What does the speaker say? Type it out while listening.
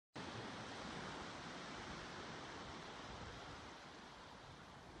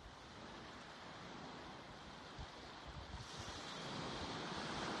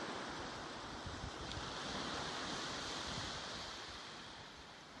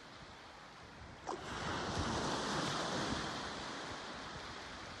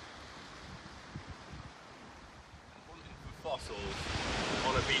fossils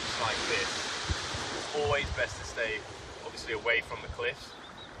on a beach like this, it's always best to stay obviously away from the cliffs.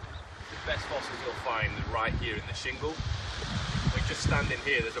 The best fossils you'll find are right here in the shingle. We're just standing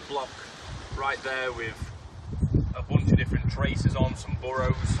here, there's a block right there with a bunch of different traces on, some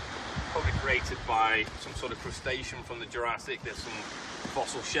burrows, probably created by some sort of crustacean from the Jurassic. There's some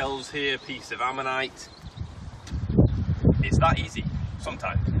fossil shells here, piece of ammonite. It's that easy,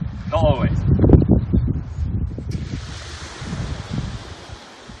 sometimes, not always.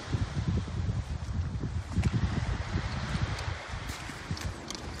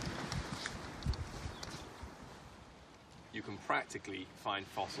 You can practically find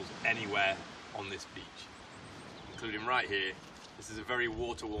fossils anywhere on this beach, including right here. This is a very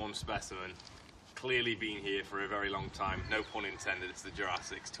water-worn specimen, clearly been here for a very long time, no pun intended. It's the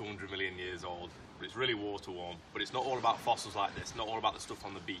Jurassic, it's 200 million years old, but it's really water-worn. But it's not all about fossils like this, not all about the stuff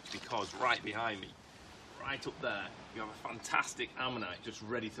on the beach, because right behind me, right up there, you have a fantastic ammonite just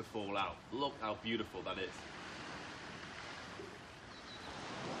ready to fall out. Look how beautiful that is.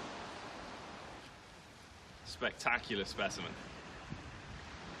 Spectacular specimen.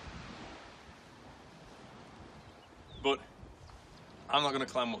 But I'm not going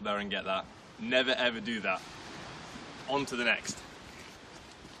to climb up there and get that. Never ever do that. On to the next.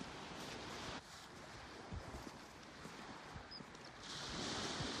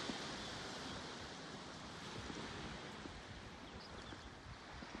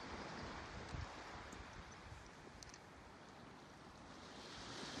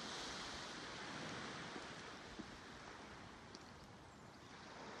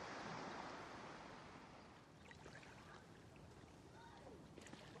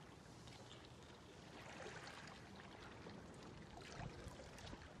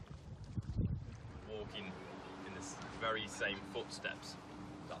 Walking in the very same footsteps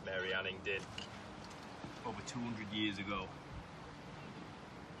that Mary Anning did over 200 years ago.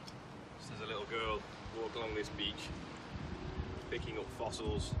 Just as a little girl, walk along this beach, picking up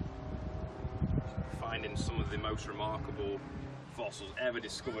fossils, finding some of the most remarkable fossils ever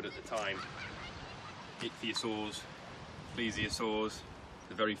discovered at the time. Ichthyosaurs, plesiosaurs,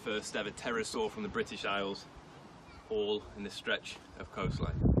 the very first ever pterosaur from the British Isles, all in this stretch of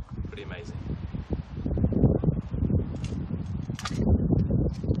coastline. Pretty amazing.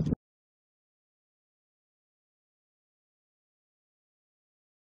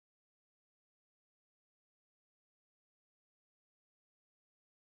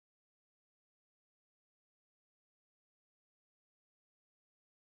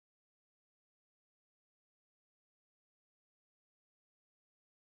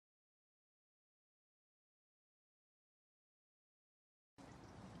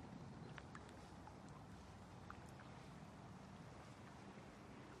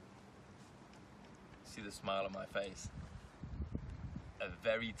 See the smile on my face. A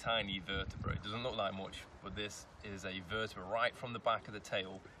very tiny vertebrate. It doesn't look like much, but this is a vertebra right from the back of the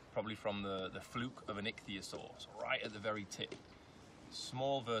tail, probably from the fluke of an ichthyosaur, so right at the very tip.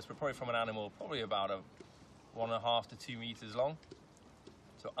 Small vertebra, probably from an animal, probably about 1.5 to 2 meters long.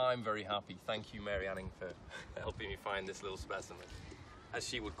 So I'm very happy. Thank you, Mary Anning, for helping me find this little specimen. As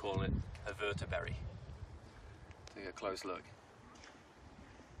she would call it, a vertebrate. Take a close look.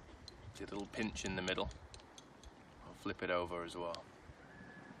 See a little pinch in the middle. I'll flip it over as well.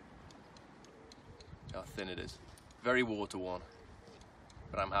 How thin it is. Very water worn,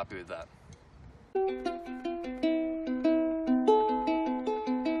 but I'm happy with that.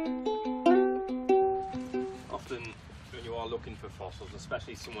 Often when you are looking for fossils,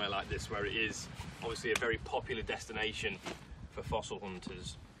 especially somewhere like this where it is obviously a very popular destination for fossil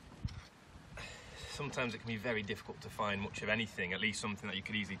hunters, sometimes it can be very difficult to find much of anything, at least something that you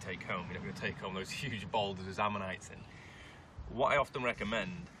could easily take home. You're not going to take home those huge boulders with ammonites in. What I often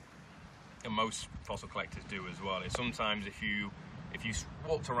recommend, and most fossil collectors do as well, is sometimes if you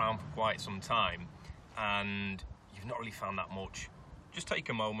walked around for quite some time and you've not really found that much, just take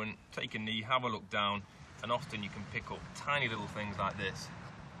a moment, take a knee, have a look down, and often you can pick up tiny little things like this.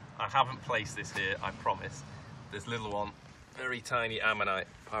 I haven't placed this here, I promise. This little one, very tiny ammonite,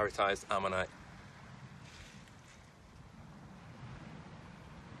 pyritized ammonite.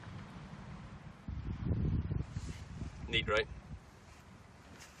 Neat, right?